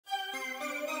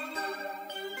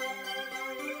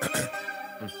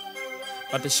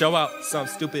About to show out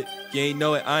something stupid. You ain't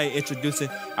know it, I ain't introducing.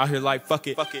 Out here like fuck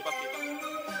it.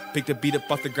 Pick the beat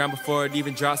up off the ground before it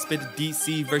even drops. Spit the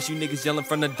DC verse, you niggas yelling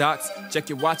from the docks. Check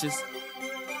your watches.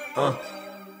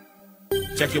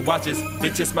 Check your watches.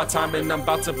 Bitch, it's my time and I'm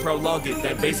about to prolong it.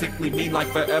 That basically mean like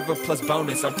forever plus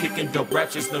bonus. I'm kicking dope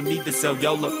raptures, no need to sell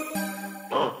YOLO.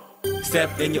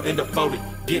 Step in, you'll end up folded.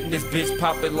 Getting this bitch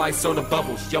popping like soda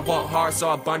bubbles. Y'all want hard, so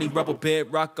I Barney Rubble.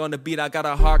 Bedrock on the beat, I got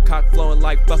a hard cock flowing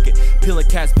like fuck it. Peeling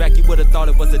cats back, you would've thought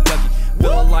it was a ducky.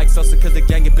 Feeling like Sosa cause the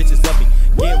gang of bitches love me.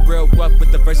 Getting real rough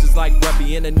with the verses like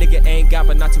Ruppy. And a nigga ain't got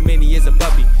but not too many is a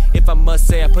puppy. If I must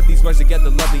say, I put these words together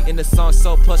lovely. In the song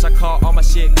so plush, I call all my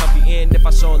shit comfy. And if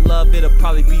I showin' love, it'll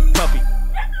probably be puppy.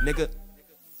 Nigga.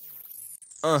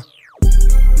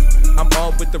 I'm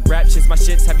all with the rap shits, my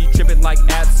shits have you tripping like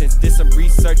absence. Did some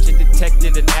research and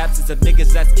detected an absence of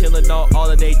niggas that's killing all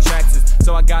of they tracks.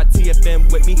 So I got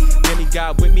TFM with me,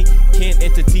 DEMIGOD with me. Can't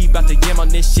entity about to yam on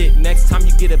this shit. Next time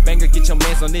you get a banger, get your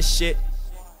mans on this shit.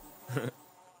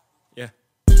 Yeah.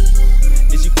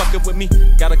 Is you fucking with me?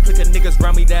 Gotta click a niggas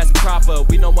round me, that's proper.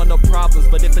 We don't want no problems,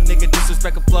 but if a nigga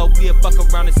disrespect a flow, we'll fuck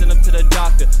around and send him to the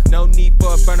doctor. No need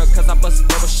for a burner, cause I bust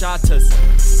rubber shotters.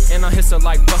 And I hiss her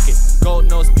like fuck it. Gold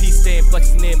nose piece, staying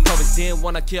flexing in public. Didn't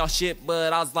wanna kill shit,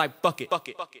 but I was like fuck it.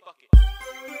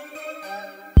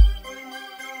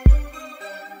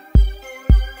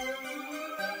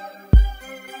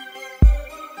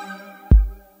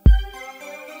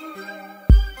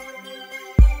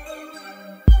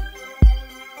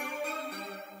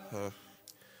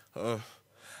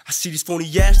 I see these phony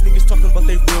ass niggas talking about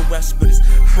they real rap spitters.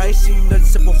 I ain't seen nothing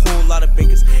except a whole lot of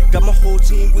bangers. Got my whole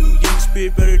team with me, yeah,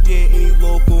 spit better than any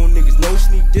local niggas. No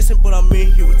sneak dissing, but I'm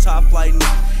in here with top flight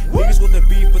niggas. Niggas want the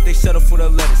beef, but they settle for the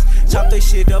lettuce. Chop they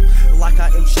shit up like I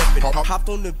am chefing. Hopped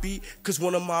on the beat, cause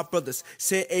one of my brothers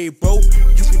said, hey bro,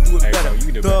 you can do it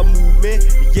better. The movement,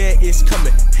 yeah, it's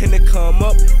coming. And to come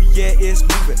up, yeah, it's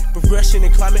moving. Progression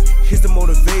and climbing, here's the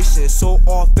motivation. So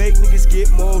all fake niggas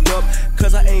get molded up,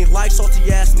 cause I ain't like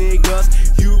salty ass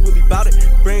niggas. You really bout it,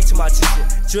 bring to my attention.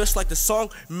 Just like the song,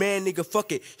 man nigga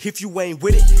fuck it. If you ain't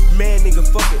with it, man nigga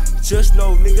fuck it. Just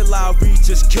know nigga Lowry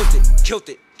just killed it.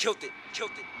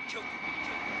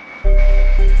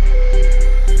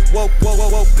 Woke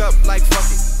up like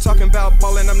fuck it. Talking about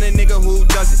ballin', I'm the nigga who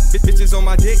does it. Bitches on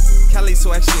my dick, Cali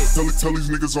swag shit. Tell these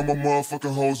niggas all my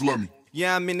motherfucking hoes love me.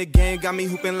 Yeah, I'm in the game, got me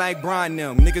hooping like Brian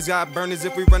them. Niggas got burners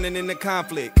if we running into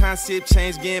conflict. Concept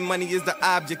change, getting money is the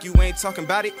object. You ain't talking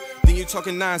about it, then you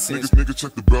talking nonsense. Nigga,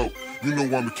 check the belt. You know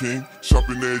I'm a king.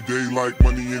 Shopping every day like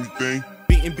money, anything.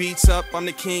 Beating beats up, I'm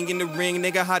the king in the ring.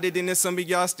 Nigga hotter than this, some of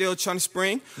y'all still trying to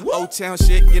spring. Old town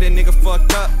shit, get a nigga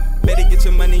fucked up. Better get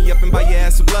your money up and buy your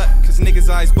ass a blunt, cause niggas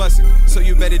eyes bustin', so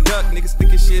you better duck. Niggas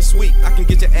thinkin' shit sweet, I can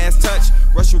get your ass touched.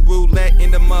 Russian roulette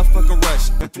in the motherfucking rush.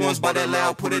 Influenced by that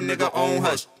loud, put a nigga on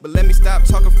hush. But let me stop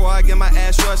talking before I get my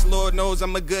ass rushed. Lord knows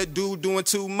I'm a good dude doing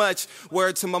too much.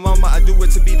 Word to my mama, I do it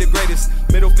to be the greatest.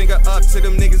 Middle finger up to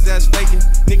them niggas that's faking.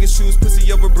 Niggas choose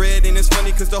pussy over bread, and it's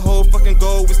funny cause the whole fucking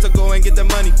goal was to go and get the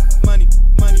money. Money,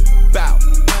 bow,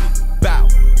 bow,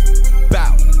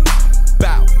 bow,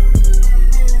 bow.